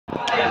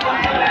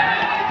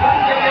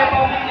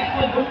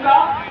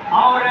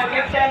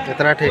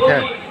इतना ठीक है।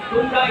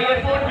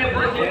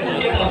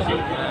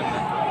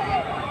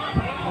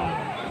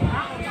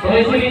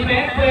 फुल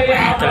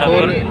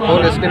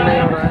स्क्रीन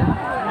नहीं हो रहा है,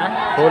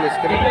 फुल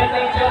स्क्रीन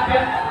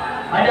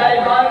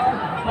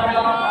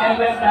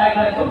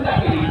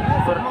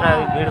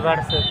भीड़ भाड़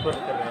से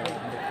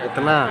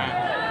इतना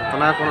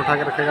कौन उठा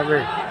के रखेगा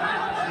भाई।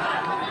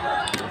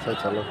 अच्छा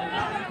चलो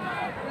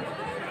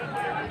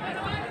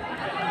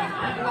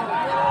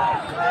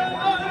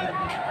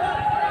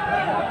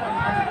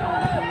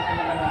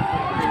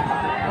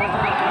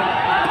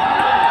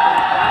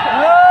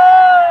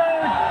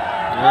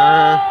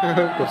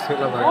कुर्सी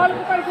लगा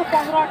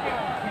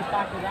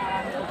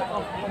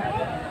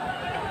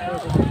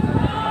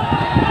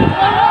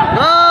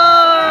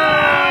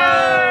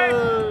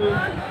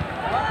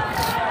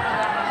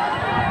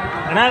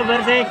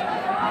उधर से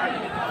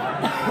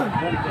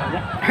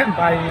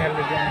भाई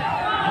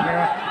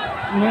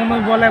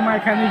मैं बोले मैं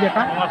खानी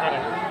बेटा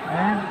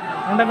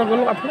अंडा तो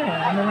गोल अपने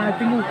अंडा मैं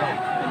तिंगू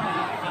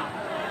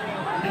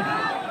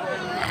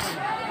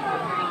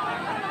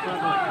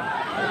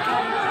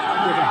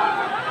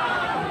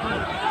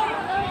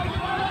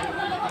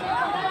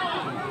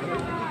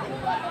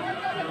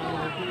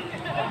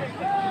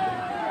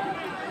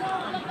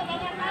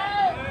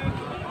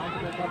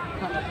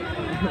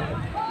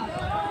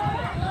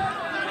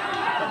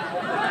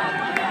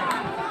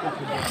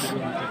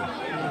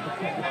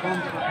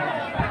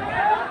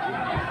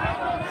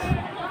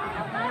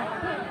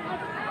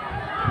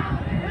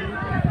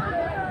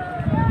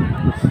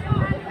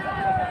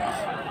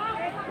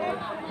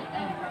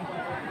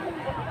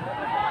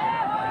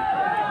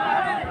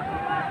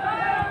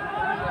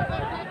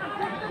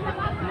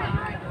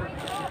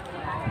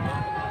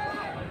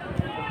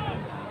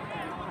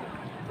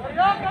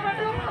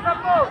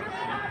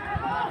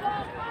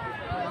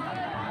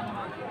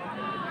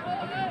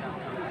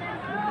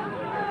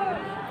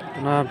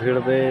इतना भीड़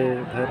बे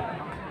इधर।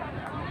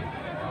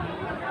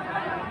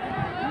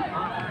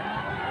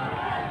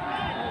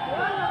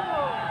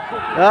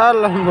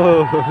 लंबो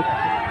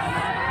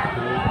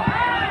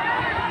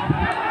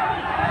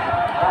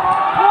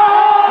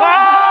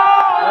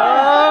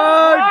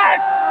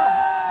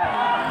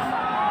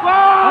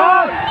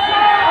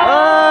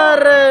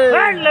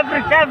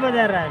क्या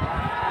बजा रहा है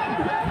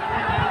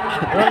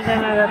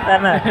जाता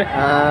ना।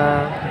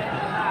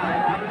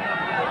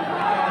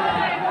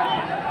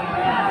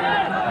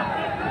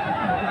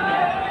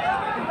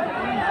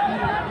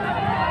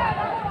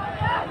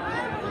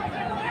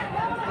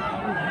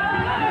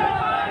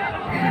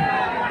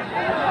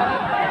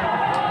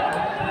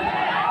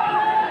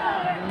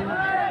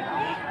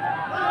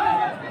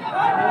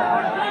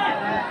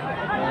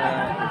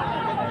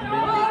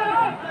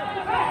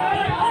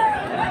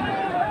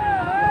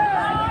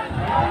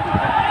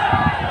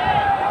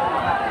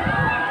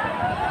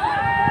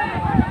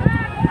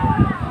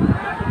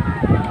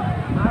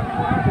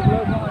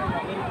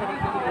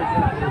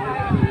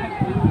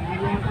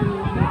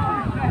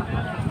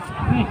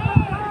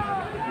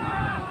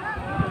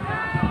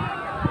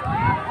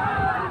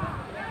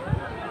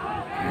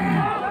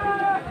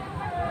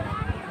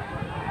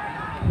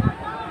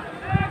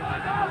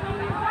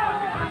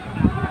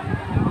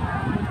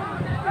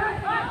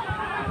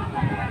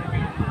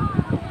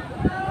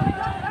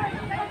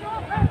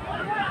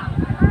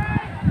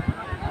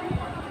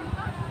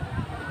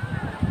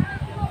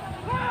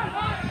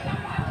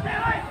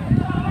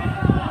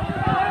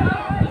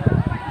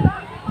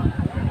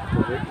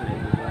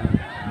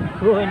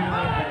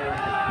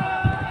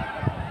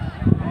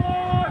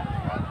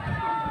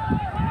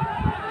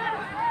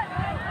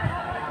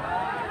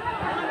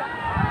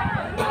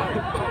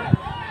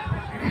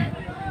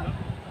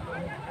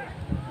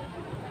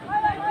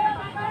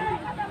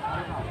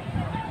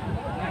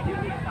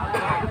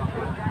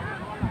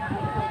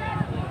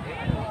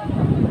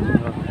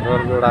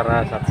 रोल उड़ा रहा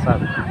है साथ साथ।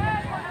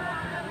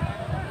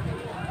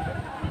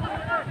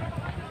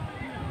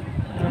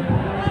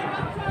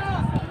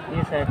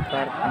 ये साइड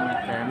पार्क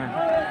है ना।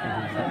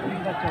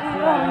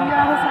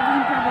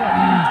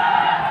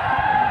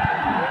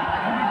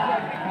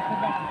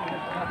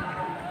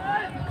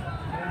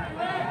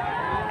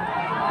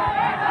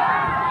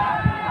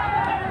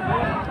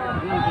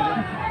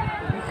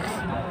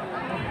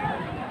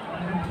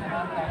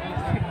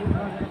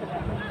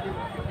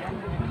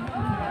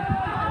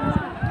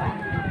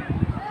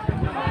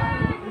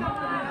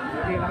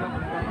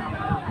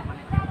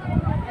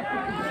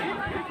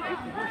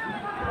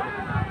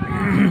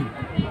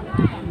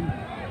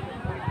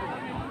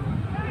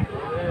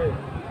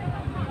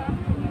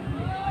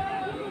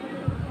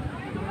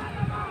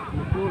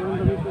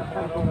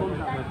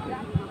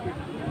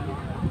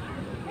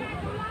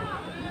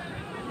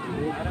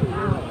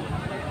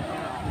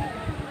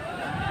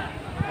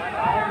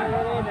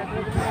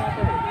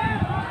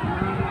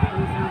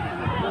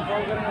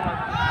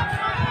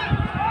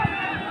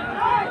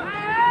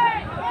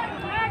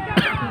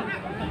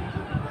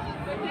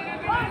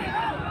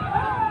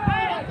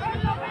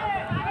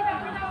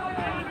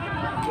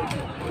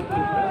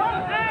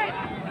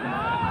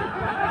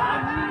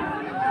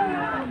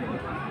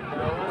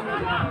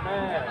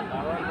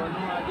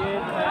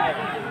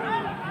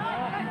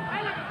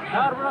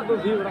 तो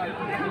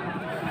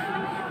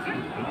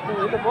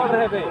बोल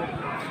रहे थे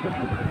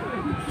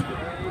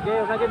ये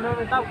मैं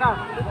तब का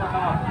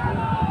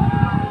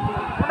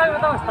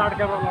बताओ स्टार्ट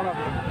कर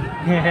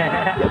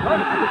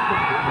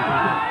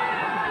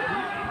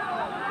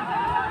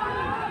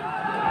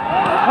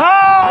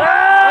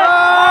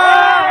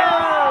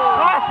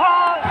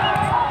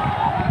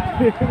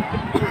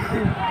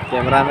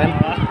कैमरामैन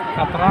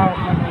खतरा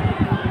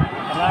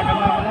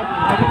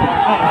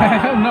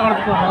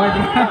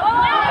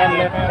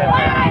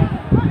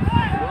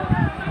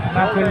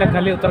ना फील्ड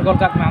खाली उत्तर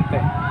कोलकाता में आते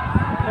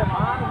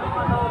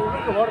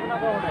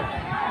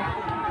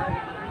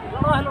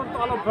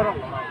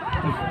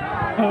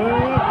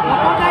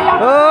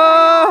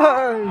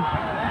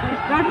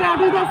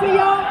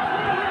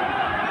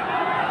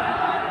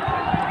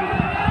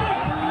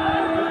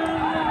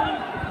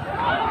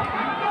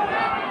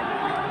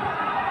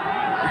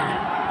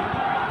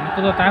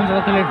तो टाइम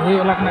ज़्यादा के लिए ढोई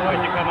वाला करना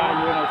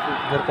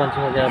घर कौन सी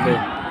जगह पे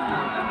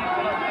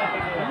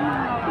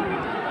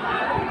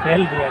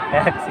फेल दिया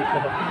टैक्सी को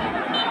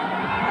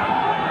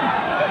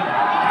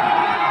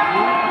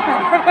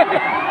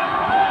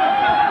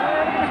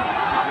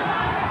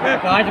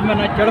काज में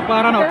ना चढ़ पा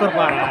रहा ना उतर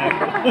पा रहा है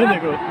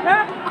देखो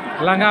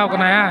लंगा को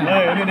नया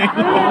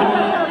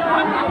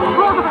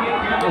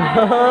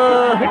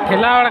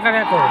ठेला वाला कर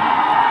को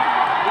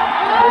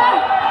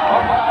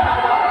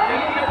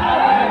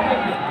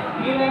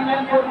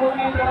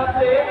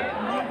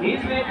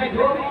इसमें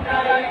जो भी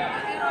खिलाड़ी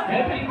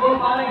हैट्रिक गोल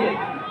मारेंगे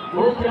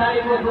उस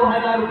खिलाड़ी को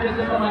 2000 रुपए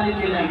से सम्मानित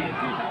किए जाएंगे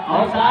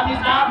और साथ ही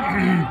साथ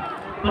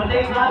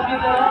प्रत्येक साल की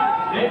तरह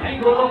हैट्रिक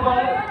गोलों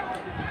पर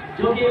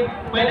जो कि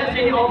पहले से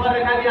ही ऑफर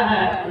रखा गया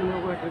है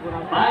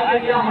आगे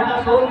दिया होना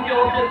शोरूम के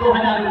ओर से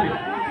 2000 रुपए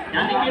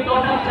यानी कि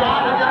टोटल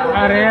 4000 रुपए।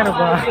 अरे यार जो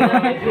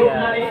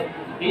खिलाड़ी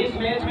इस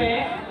मैच में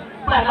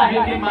पहला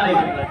हैट्रिक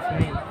मारेगा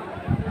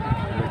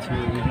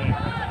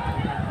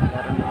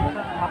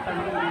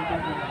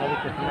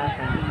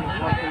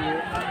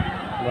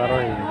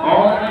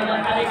और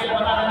जानकारी के लिए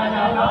बता देना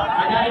चाहूँगा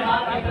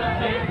हजारीबाग की तरफ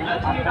से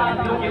लक्ष्मीकांत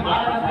जो कि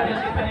 12 नंबर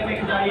जैसे पहले में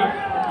खिलाड़ी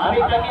अभी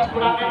तक इस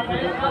टूर्नामेंट में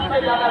सबसे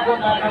ज्यादा गोल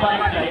डालने वाले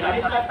खिलाड़ी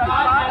अभी तक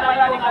 5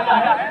 मेडल निकाला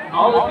है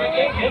और उसमें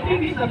एक हैट्रिक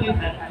भी सम्मिलित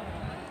है।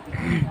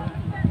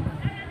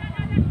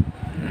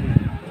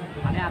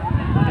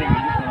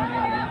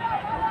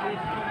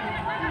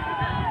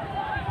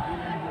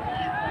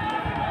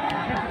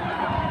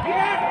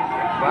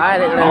 बाहर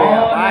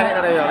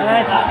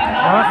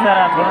बहुत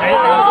सारा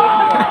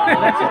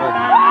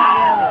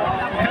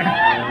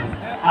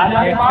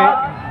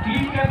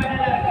टीम के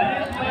मैनेजर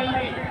गणेश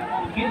मलंगी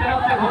की तरफ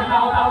से घोषणा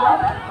होता हुआ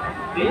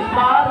इस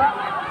बार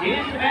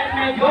इस मैच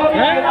में जो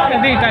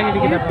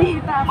भी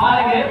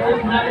मारेंगे उस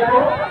खिलाड़ी को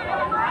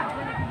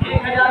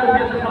 1000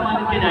 रुपए से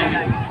सम्मानित किए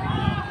जाएंगे।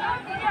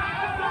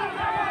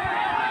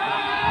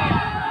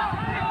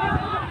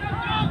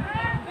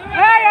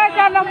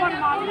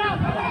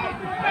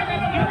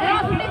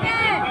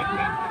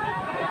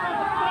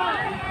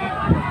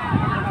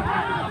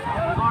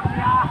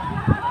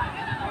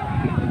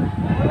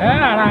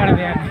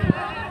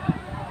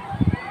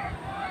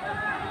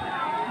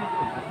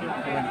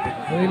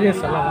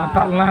 Selamat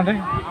Allah deh.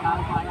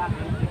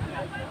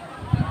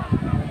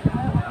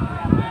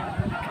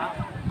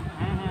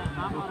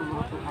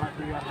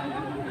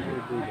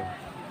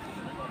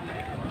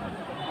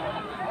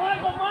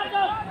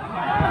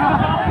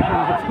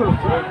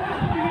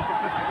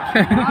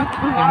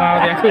 Mau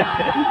dia aku.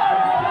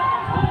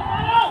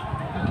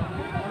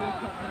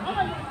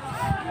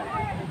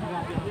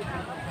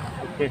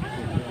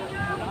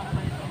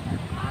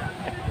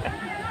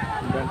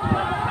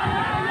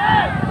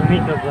 Ini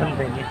तो बंद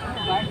देंगे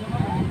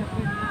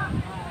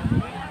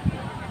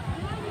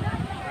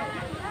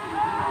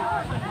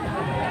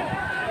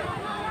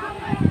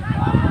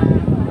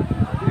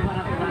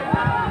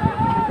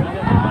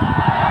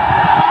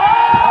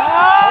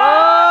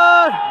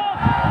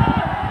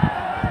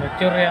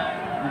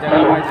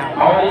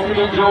और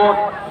इसमें जो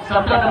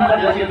 17 नंबर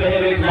जैसे पहले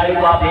हुए खिलाड़ी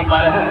को आप देख पा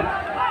रहे हैं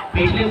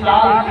पिछले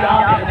साल क्या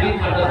बेहतरीन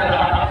प्रदर्शन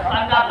रहा था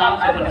शानदार नाम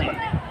से प्रसिद्ध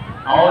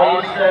और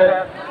इस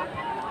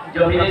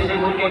जो विदेशी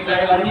मूल के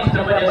खिलाड़ी 19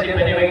 नंबर जैसे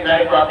पहले हुए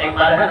खिलाड़ी को आप देख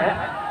पा रहे हैं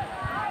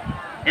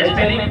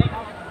स्पेलिंग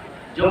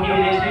जो कि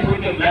विदेशी मूल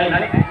के खिलाड़ी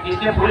हैं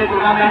इसने पूरे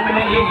टूर्नामेंट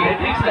में एक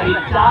हैट्रिक सहित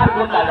 4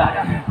 गोल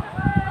लगाया है।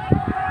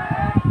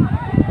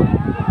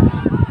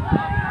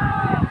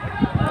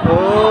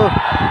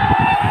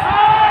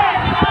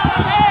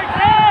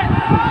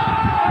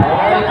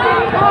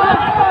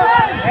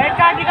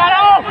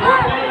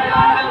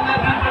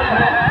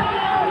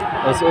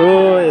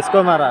 इसको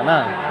मारा ना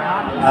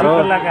अरो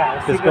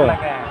किसको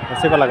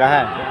उसी को लगा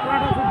है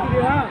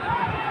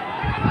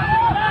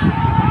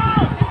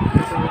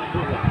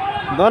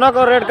दोनों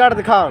को रेड कार्ड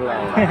दिखाओ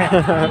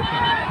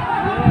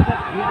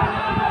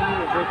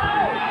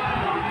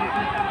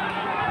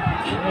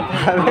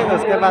अभी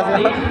उसके पास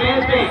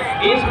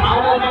इस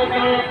फाइनल मैच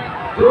में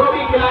जो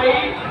भी खिलाड़ी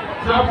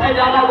सबसे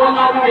ज्यादा गोल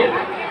मारेंगे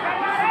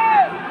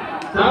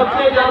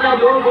सबसे ज्यादा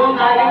जो गोल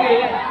मारेंगे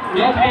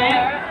मैच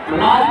में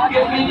राज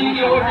केसरी जी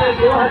की ओर से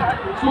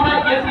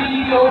सूरज केसरी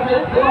जी की ओर से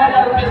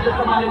 2000 रुपए से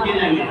सम्मानित किए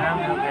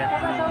जाएंगे।